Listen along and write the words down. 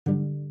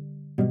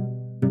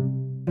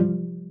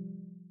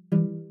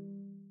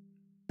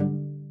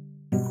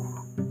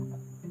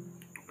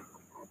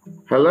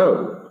Hello,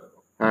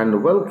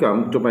 and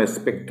welcome to my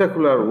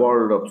spectacular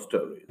world of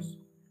stories.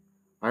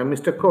 I'm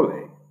Mr.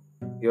 Kole,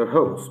 your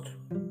host.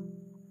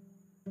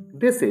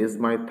 This is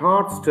my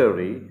third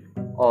story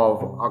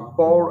of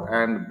Akbar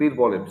and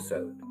Birbal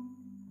episode.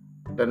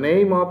 The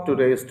name of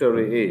today's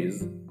story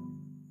is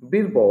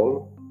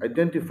Birbal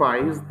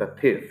Identifies the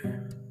Thief.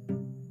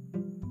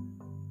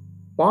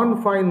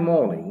 One fine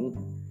morning,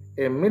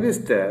 a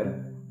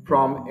minister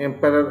from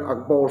Emperor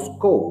Akbar's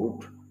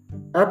court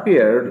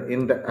appeared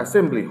in the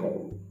assembly hall.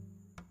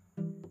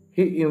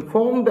 He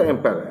informed the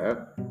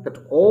emperor that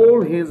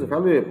all his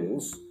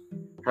valuables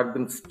had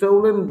been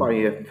stolen by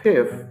a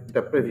thief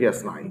the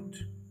previous night.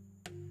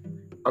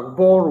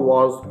 Akbar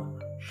was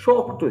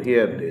shocked to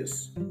hear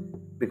this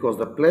because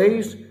the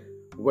place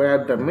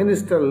where the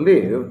minister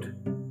lived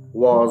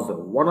was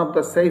one of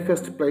the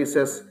safest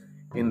places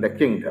in the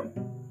kingdom.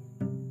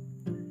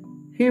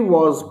 He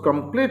was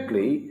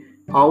completely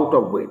out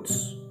of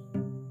wits.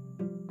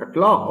 At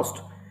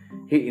last,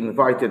 he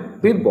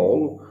invited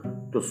Birbal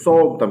to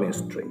solve the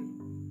mystery.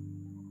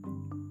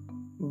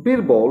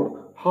 Birbal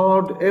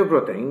heard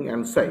everything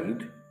and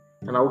said,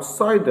 "An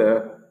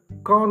outsider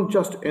can't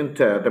just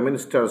enter the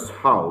minister's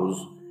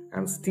house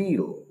and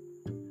steal.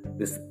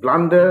 This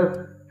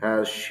plunder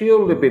has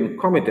surely been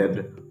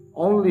committed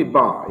only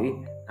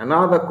by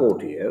another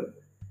courtier,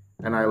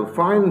 and I'll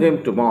find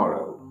him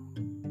tomorrow."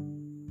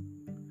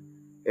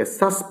 A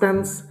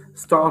suspense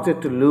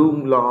started to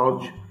loom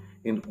large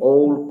in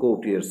all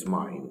courtiers'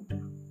 mind.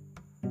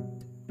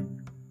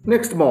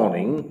 Next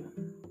morning,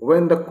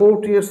 when the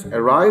courtiers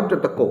arrived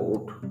at the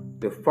court,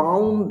 they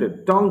found a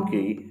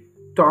donkey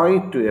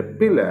tied to a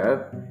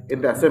pillar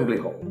in the assembly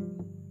hall.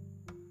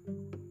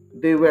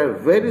 They were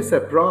very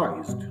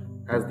surprised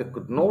as they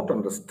could not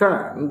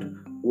understand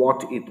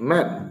what it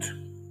meant.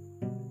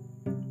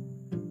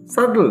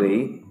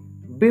 Suddenly,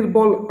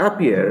 Birbal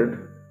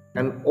appeared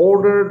and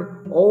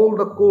ordered all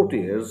the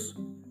courtiers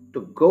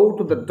to go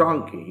to the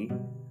donkey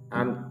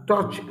and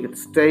touch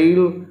its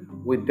tail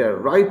with their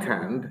right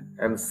hand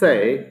and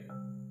say,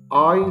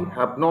 "I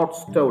have not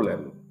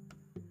stolen,"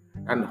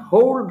 and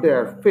hold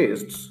their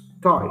fists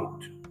tight.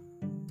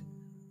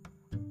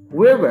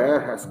 Whoever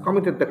has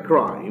committed the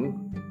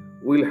crime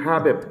will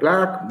have a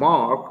black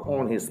mark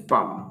on his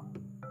palm,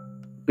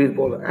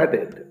 Birbal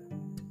added.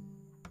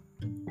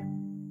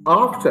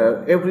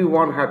 After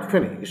everyone had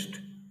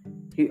finished,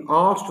 he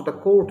asked the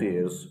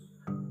courtiers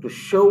to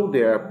show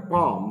their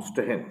palms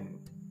to him.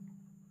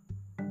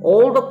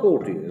 All the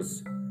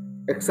courtiers,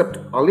 except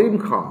Alim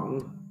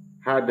Khan,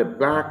 had a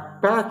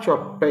black patch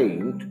of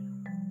paint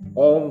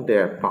on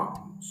their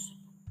palms.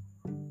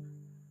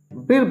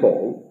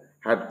 Birbal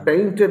had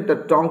painted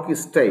the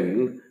donkey's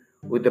tail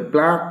with a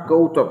black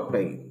coat of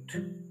paint.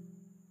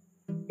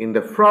 In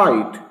the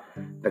fright,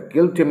 the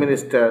guilty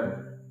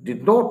minister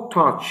did not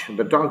touch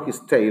the donkey's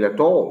tail at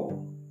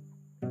all.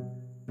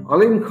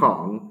 Alim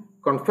Khan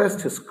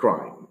confessed his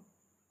crime.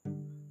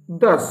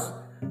 Thus,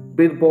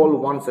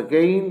 Birbal once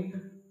again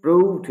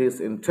proved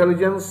his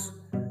intelligence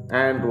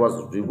and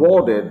was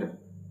rewarded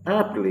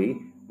aptly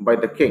by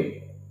the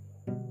king.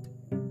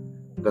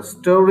 The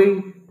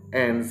story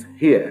ends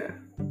here.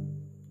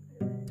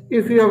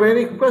 If you have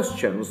any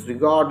questions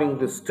regarding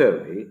this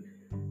story,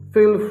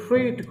 feel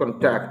free to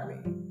contact me.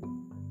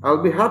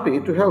 I'll be happy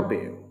to help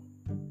you.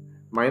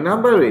 My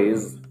number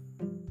is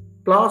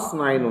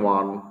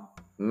 +91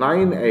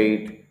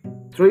 98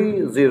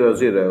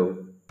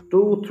 300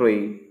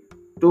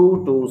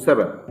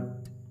 23227.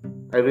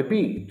 I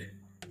repeat,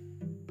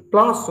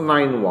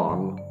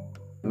 +91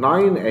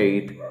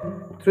 98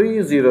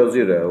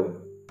 300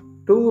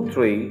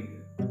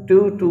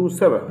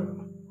 23227.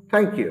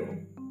 Thank you.